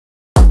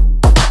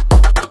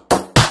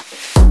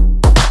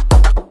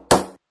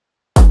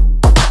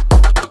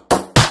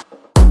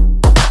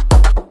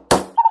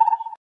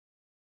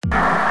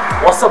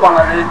What's up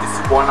Bangladesh, this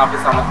is Nafis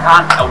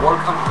and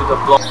welcome to the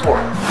vlog 4.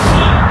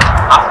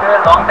 After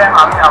a long time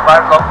আমি আবার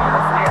vlog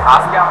করতেছি।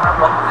 আজকে আমরা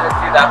vlog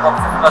করতেছি the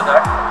Coxs Bazar.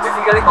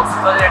 Basically Coxs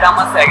Bazar এটা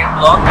আমার second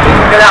vlog.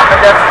 Basically আমরা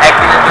just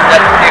একদিনের ভিতরে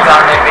এই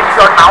কারণে বেশি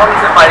শর্ট নাও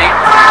নিতে পারি।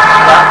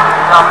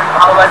 আমি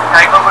ভালোভাবে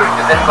ট্রাই করব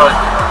প্রেজেন্ট করার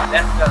জন্য।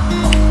 Let's go.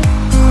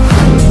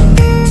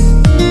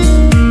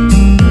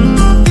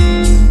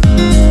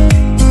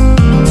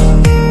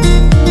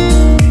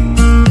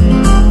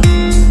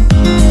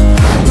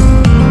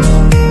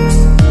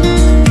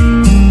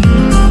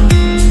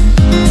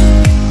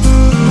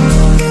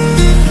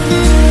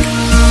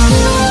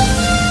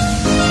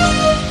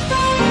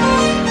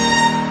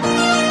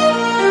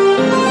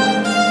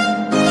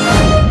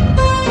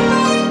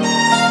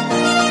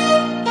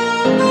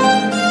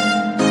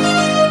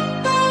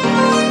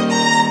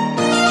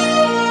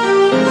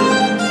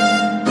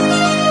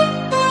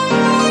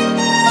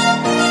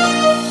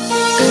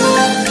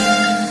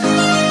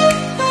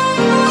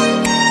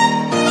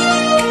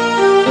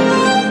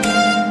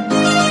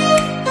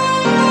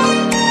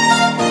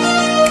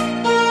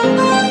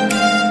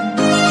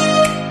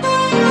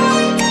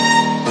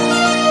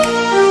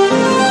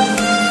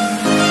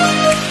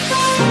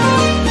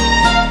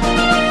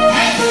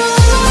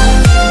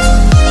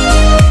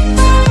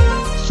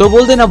 So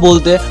বলতে না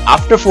বলতে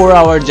after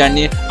 4-hour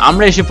journey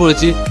আমরা এসে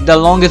পড়েছি the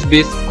longest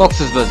beach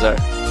Coxs Bazar.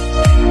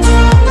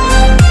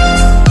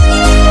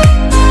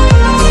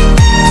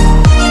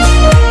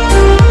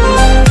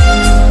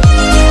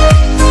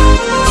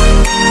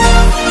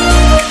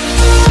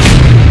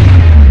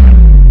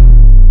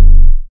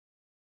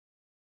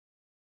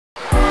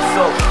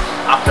 So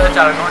after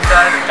 4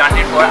 ঘন্টার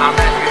জার্নির পর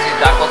আমরা এসেছি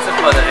the Coxs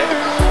Bazar-এ।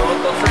 তো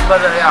Coxs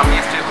Bazar-এ আমি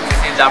স্টে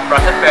করতেছি the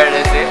Prasaad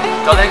Paradise-এ।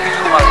 চলেন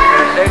কিছু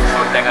মার্কেটের শো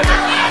দেখা যাক।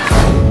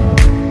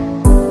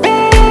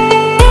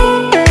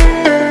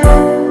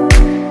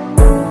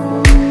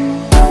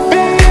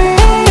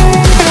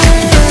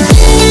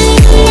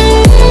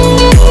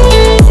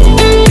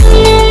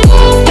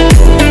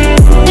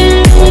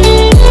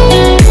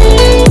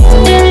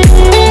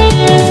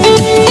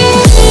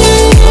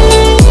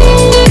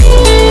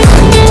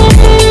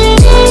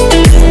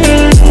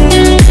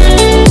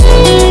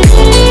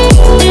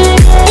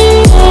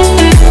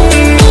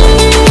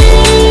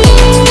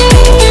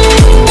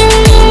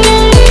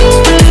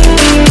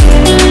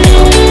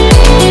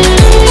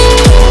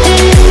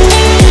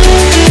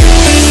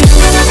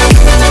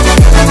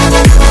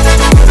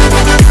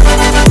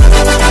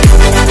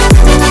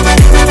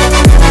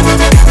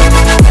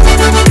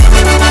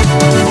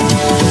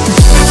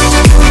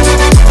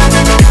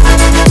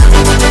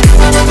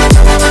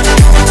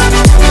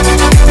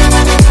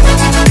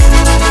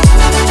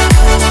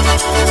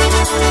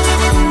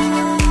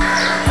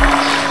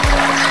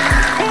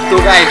 তো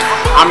গাইস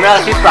আমরা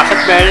আছি প্রাসাদ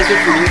প্যারাডাইসের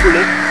সুইমিং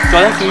পুলে।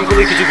 চলেন সুইমিং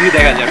পুলে কিছু ভিউ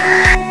দেখা যাক।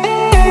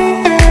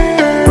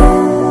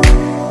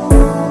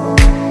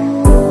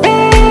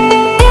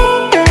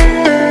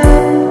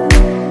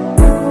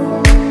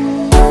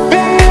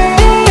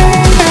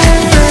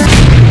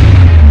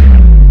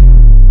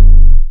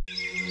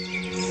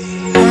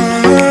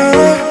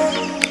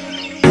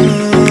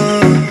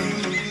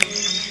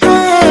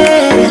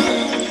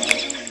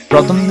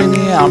 প্রথম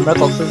দিনে আমরা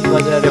কক্সেস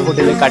বাজারে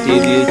হোটেলে কাটিয়ে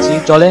দিয়েছি।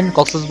 চলেন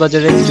কক্সেস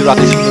বাজারে কিছু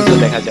রাতের সৌন্দর্য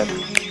দেখা যাক।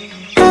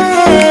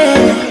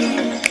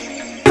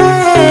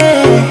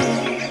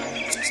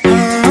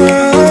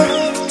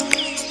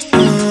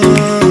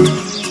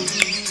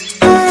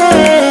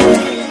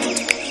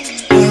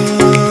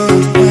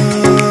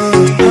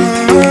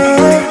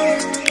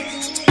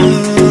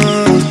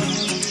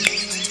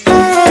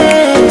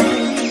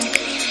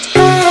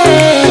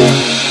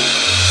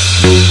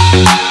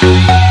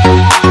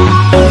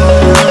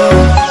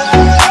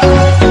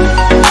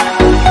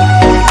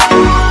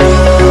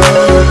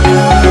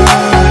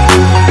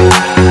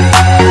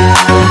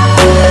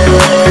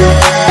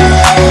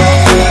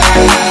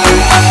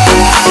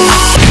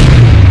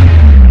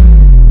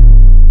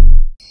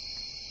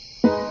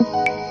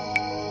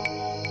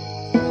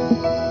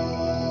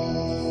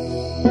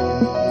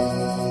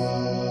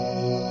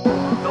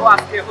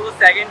 আজকে হলো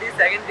সেকেন্ড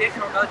ডে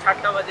সকাল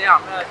 7টা বাজে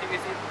আমরা এসে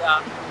গেছি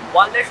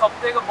ওয়ার্ল্ডের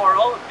সবথেকে বড়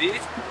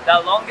beach the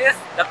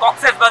longest the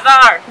Coxs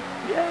Bazar।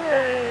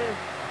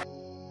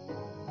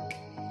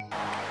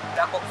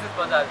 The Coxs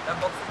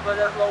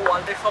Bazar হলো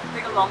ওয়ার্ল্ডের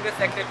সবথেকে লংগেস্ট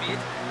একটা বিচ।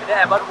 এটা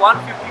অ্যাবাউট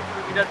 150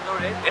 কিলোমিটার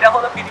ধরে। এটা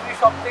হলো পৃথিবীর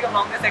সবথেকে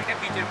লংগেস্ট একটা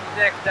বিচের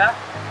মধ্যে একটা,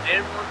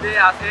 এর মধ্যে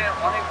আছে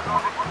অনেক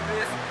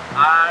প্লেস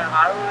আর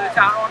আরো রয়েছে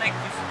আরো অনেক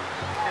কিছু।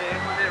 এর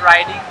মধ্যে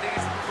রাইডিং থেকে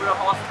শুরু করে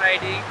হর্স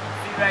রাইডিং,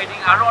 রাইডিং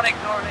আরো অনেক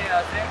ধরনের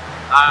আছে।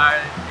 আর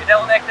এটা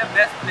হলো একটা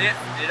বেস্ট প্লেস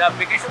যেটা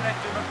ভেকেশনের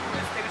জন্য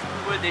টুরিস্ট থেকে শুরু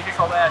করে দেশে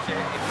সবাই আসে।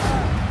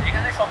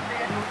 এখানে সব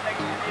থেকে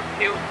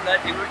ঢেউগুলা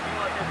যেগুলো ঢেউ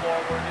আছে বড়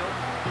বড় ঢেউ,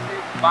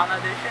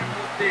 বাংলাদেশের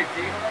মধ্যে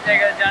যে কোনো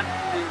জায়গায় যান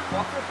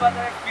Coxs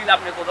Bazar-এর ফিল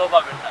আপনি কোথাও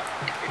পাবেন না।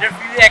 এটার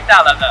ফিলই একটা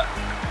আলাদা।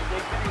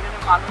 দেখবেন এখানে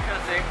মানুষ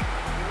আছে,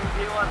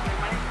 ঢেউ আছে,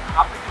 মানে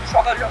আপনি যদি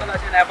সকাল সকাল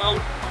আসেন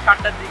অ্যাবাউট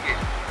 7টার দিকে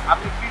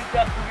আপনি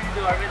ফিলটা খুবই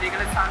দিতে পারবেন।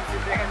 এখানে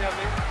সানসেট দেখা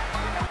যাবে।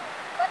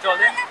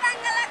 চলে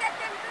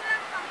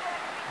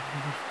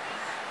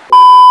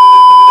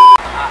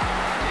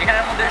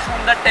এখানের মধ্যে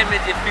সন্ধ্যার টাইমে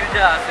যে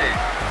ফিলটা আছে,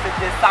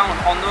 যে সাউন্ড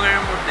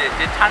অন্ধকারের মধ্যে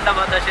যে ঠান্ডা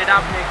বাতাস, সেটা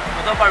আপনি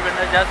কোথাও পারবেন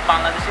না, জাস্ট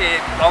বাংলাদেশে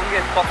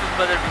লংগেস্ট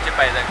কক্সবাজার বিচে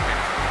পাই থাকবেন।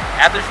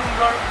 এত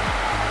সুন্দর,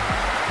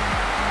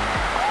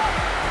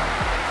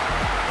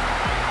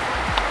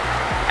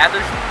 এত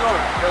সুন্দর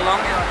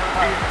লংগেস্ট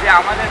বিচ যে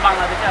আমাদের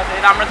বাংলাদেশে আছে,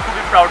 এটা আমরা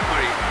খুবই প্রাউড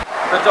করি।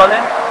 তো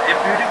চলেন এই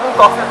বিউটিফুল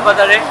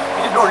কক্সবাজারে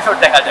কিছু ড্রোন শট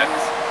দেখা যাক।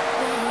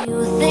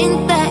 You think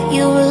that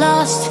you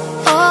lost,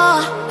 oh,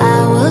 I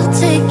will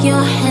take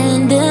your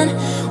hand and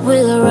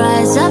we'll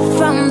rise up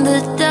from the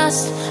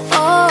dust.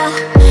 Oh,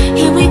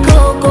 here we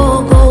go, go,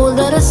 go,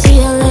 let us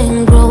heal and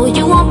grow.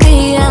 You won't be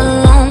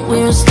alone,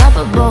 we're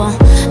unstoppable.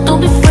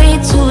 Don't be afraid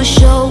to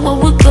show what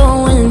we're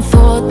going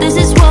for. This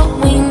is what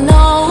we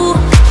know.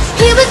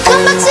 Here we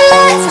come back to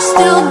life, we're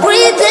still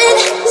breathing.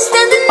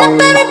 Standing up,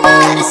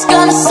 everybody's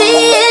gonna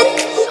see it.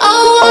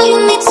 Oh, all you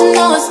need to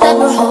know is that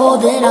we're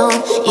holding on.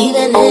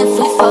 Even if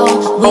we fall,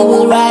 we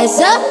will rise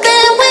up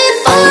and we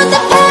follow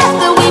the path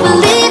that we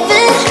believe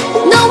in.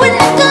 No, we're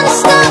not gonna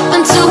stop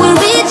until we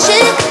reach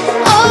it.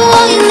 Oh,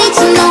 all you need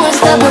to know is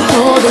that we're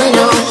holding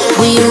on.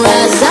 We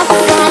rise up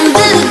from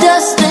the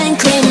dust and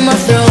clean my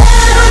throat.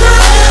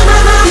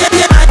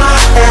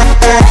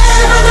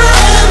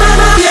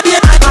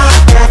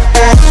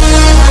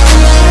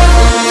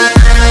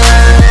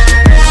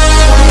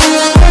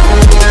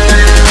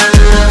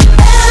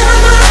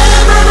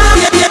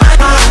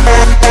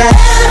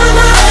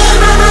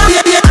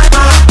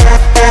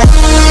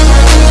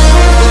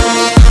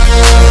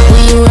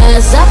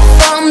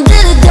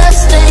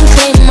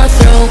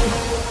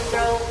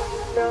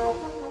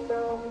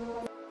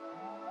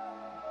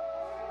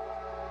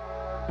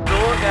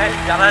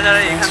 যারা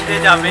যারা এখান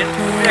থেকে যাবেন,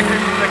 খুবই একটা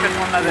সুন্দর একটা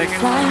ঝর্ণা দেখেন,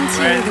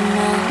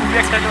 খুবই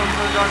একটা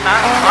সুন্দর ঝর্ণা,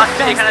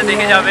 মাছটা এখানে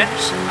দেখে যাবেন।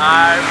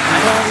 আর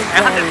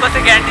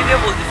 100% গ্যারান্টি দিয়ে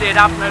বলতেছি,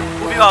 এটা আপনার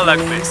খুবই ভালো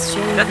লাগবে,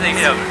 জাস্ট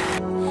দেখে যাবেন।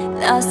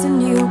 Lost in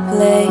new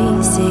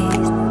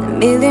places, a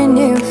million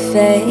new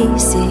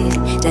faces,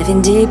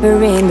 diving deeper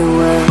in the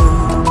world,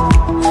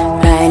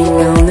 riding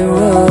on the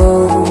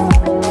road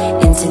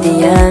into the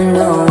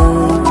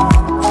unknown,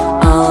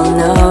 all on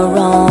our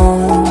own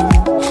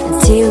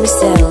until we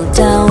settle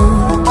down,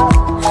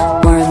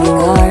 warming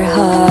our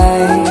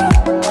heart,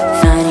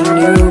 finding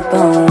new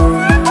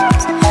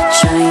bones,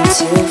 trying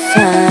to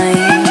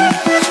find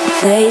a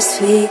place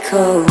we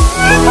call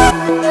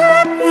home.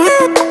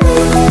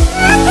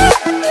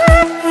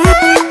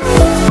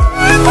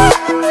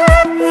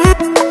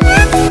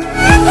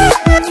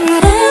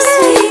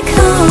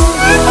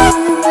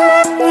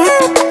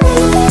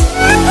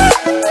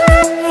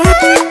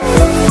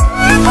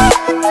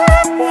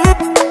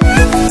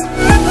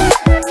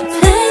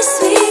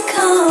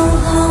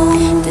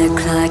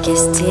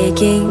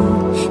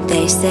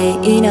 They say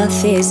enough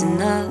is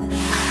enough.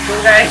 তো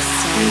guys,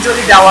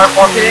 Himchari যাওয়ার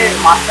পথে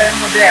মাস্টারের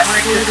মধ্যে এমন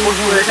একটা spot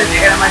রয়েছে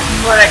যেখানে আমার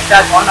সুন্দর একটা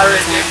ঝর্ণা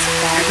রয়েছে।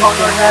 এই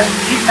ঝর্ণাটার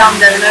ঠিক নাম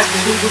জানি না,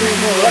 কিন্তু খুবই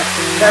সুন্দর।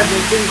 এটা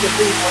দেখতে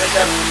দেখতেই মনে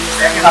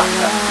দেখেন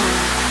আপনারা।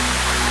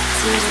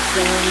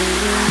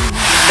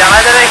 যারা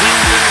যারা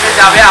হিমচরিতে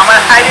যাবে, আমার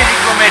হাইলি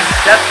রিকমেন্ড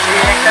জাস্ট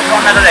এই একটা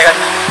ঝর্ণাটা দেখা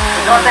যায়।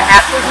 ঝর্ণাটা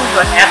এত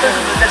সুন্দর, এত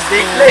সুন্দর, জাস্ট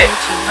দেখলে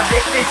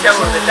দেখতে ইচ্ছা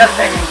করবে। জাস্ট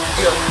দেখেন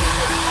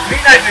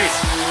green R green.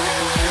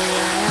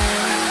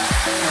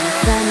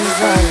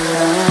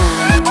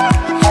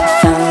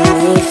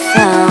 Finally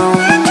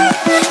found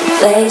a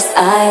place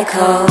I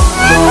call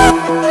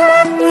home.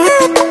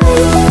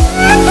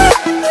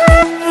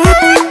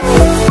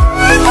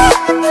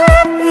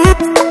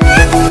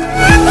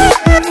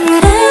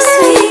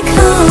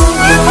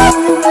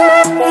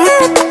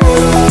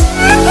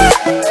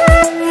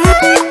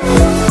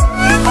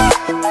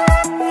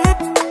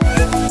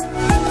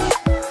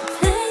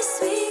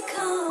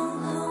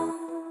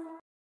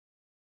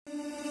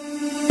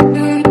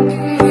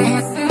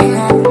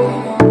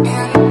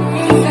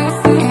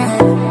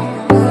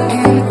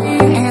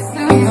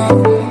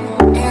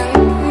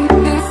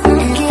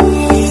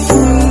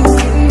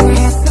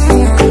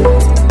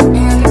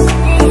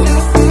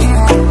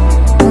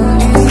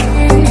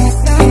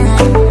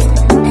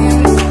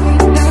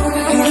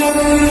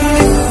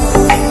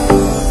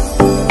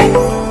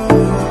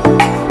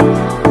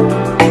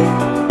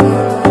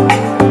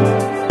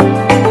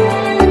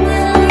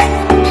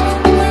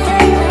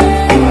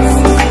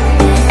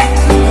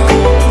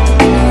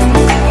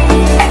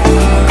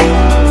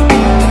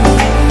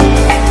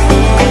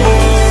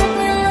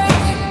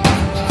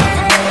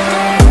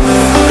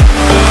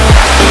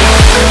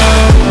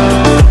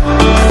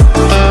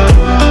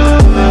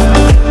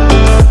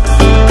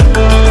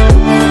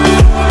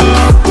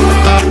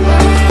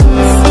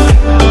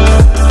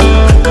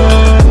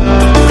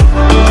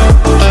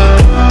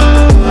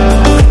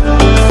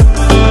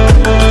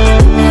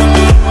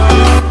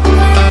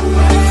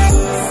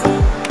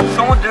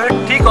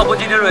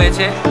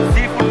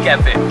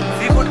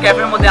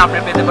 ক্যাফের মধ্যে আপনি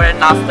পেতে পারেন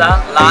নাস্তা,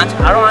 লাঞ্চ,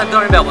 আরো অনেক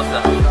ধরনের ব্যবস্থা।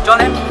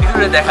 চলেন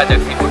ভিতরে দেখা যাক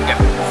সি ফুড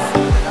ক্যাফে।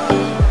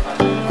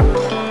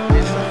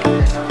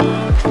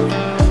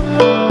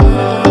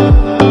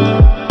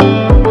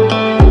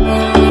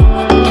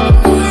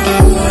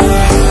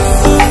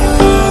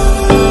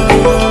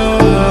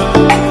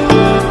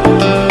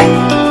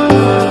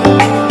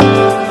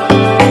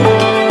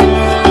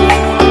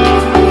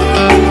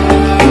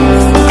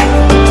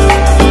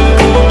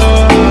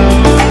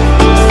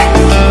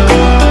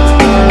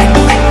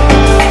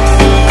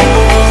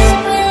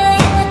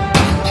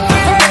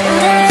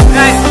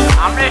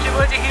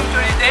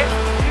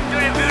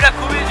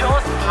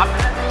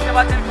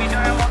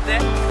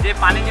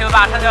 পানি যেভাবে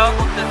আসা যাওয়া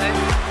করতেছে,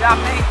 যে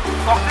আপনি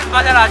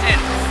কক্সবাজার আছেন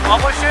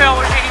অবশ্যই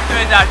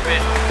হিমচরিতে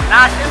আসবেন, না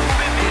আসলে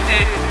খুবই মিস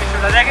এই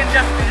দৃশ্যটা দেখেন,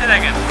 জাস্ট মিসে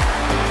দেখেন।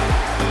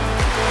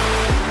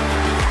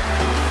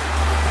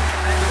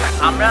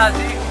 আমরা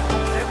আছি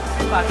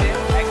খুবই পাশে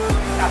একদম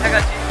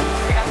কাছাকাছি,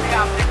 এখান থেকে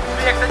আপনি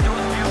খুবই একটা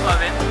জোস ভিউ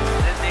পাবেন,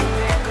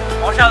 দেখতে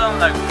অসাধারণ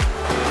লাগবে।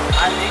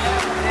 আর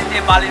এইখানে যে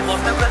বালির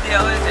বস্তাগুলো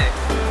দেওয়া হয়েছে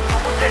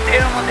সমুদ্রের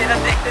ঢেউয়ের মধ্যে, এটা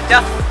দেখতে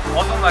জাস্ট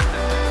অসম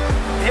লাগতেছে।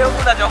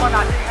 ঢেউগুলো যখন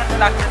আসে এখানে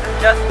লাগতেছে,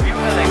 জাস্ট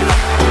ভিউটা দেখেন,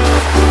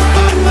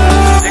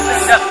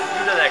 দেখতেন জাস্ট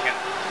ভিউটা দেখেন,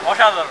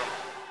 অসাধারণ।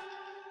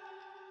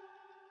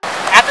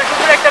 এত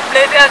সুন্দর একটা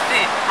প্লেসে আসছি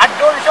আর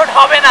ড্রোন শট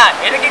হবে না,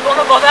 এটা কি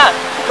কোনো কথা?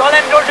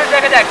 চলেন ড্রোন শট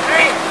দেখা যাক।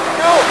 3,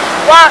 2,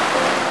 1।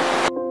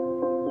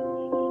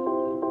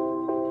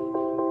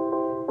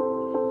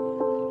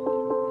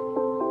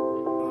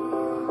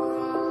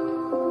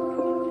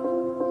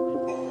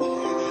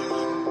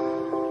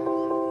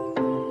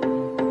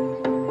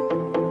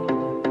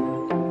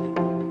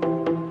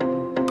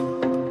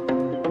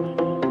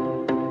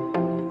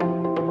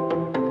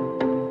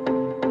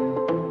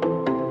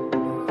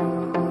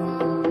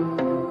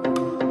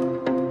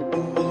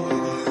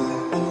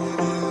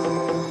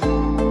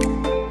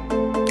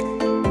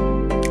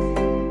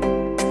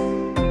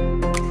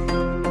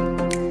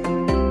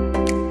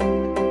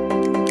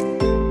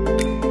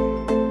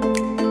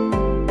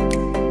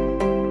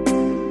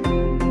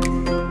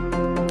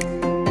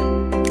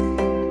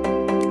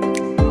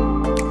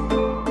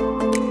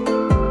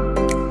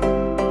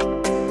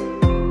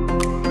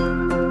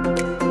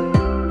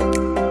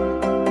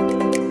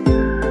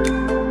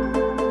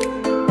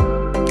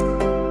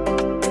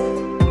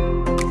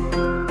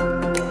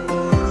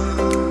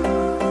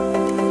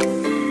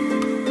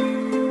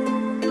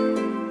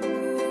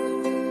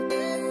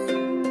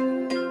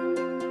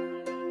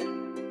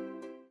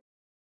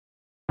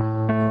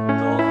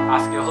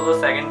 আজকে হলো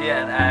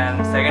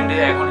সেকেন্ড ডে,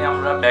 এখনই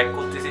আমরা ব্যাক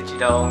করতেছি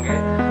চিটাগংয়ে।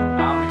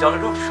 আমি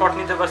যতটুকু শর্ট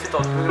নিতে পারছি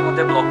ততটুকুর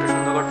মধ্যে ব্লগটা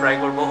সুন্দর করে ট্রাই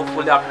করবো।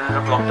 হোপফুলি আপনারা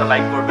ব্লগটা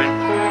লাইক করবেন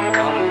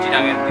এবং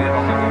চিটাগংয়ের দিকে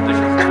রওনা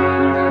করতেছি।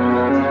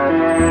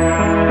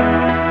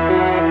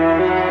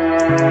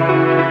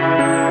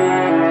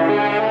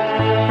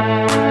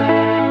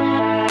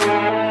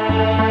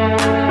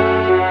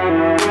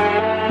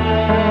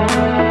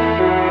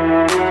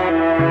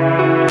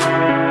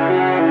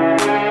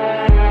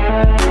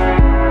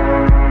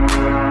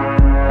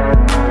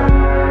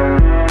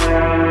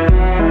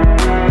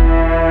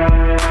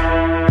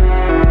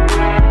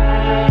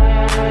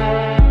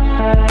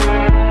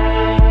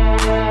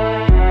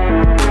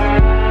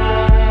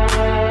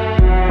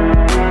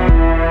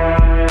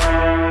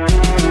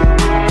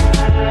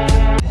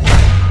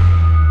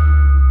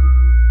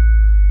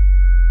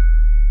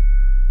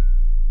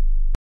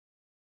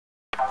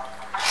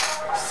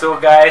 সো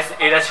গাইস,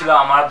 এটা ছিল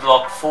আমার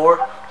ব্লগ 4।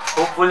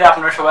 হোপফুলি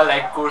আপনারা সবাই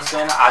লাইক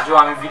করছেন। আজও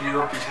আমি ভিডিও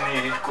পিছনে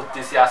এডিট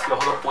করতেছি। আজকে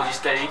হলো 25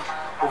 তারিখ।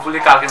 হোপফুলি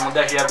কালকের মধ্যে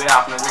আসে যাবে,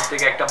 আপনাদের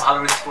থেকে একটা ভালো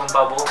রেসপন্স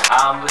পাবো।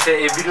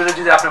 এই ভিডিওটা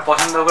যদি আপনি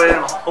পছন্দ করেন,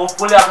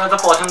 হোপফুলি আপনারা তো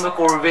পছন্দ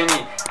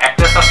করবেনই,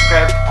 একটা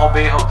সাবস্ক্রাইব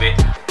হবে।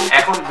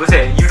 এখন বুঝে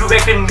ইউটিউবে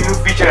একটা নিউ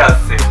ফিচার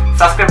আসছে,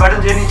 সাবস্ক্রাইব বাটন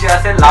যে নিচে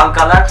আছে লাল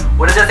কালার,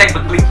 ওটা জাস্ট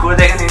একবার ক্লিক করে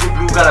দেখেন, এই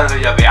ব্লু কালার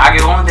হয়ে যাবে। আগে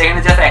কখনো দেখেন,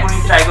 জাস্ট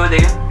এখনই ট্রাই করে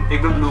দেখেন,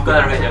 দেখবেন ব্লু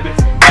কালার হয়ে যাবে।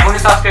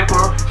 এখনই সাবস্ক্রাইব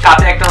করুন,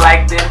 সাথে একটা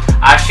লাইক দেন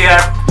আর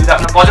শেয়ার, যদি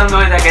আপনার পছন্দ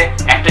হয়ে থাকে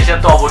একটা শেয়ার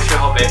তো অবশ্যই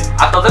হবে।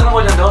 আর ততক্ষণ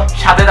পর্যন্ত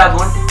সাথে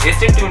থাকুন,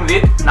 স্টে টিউন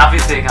উইথ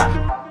নাফিস।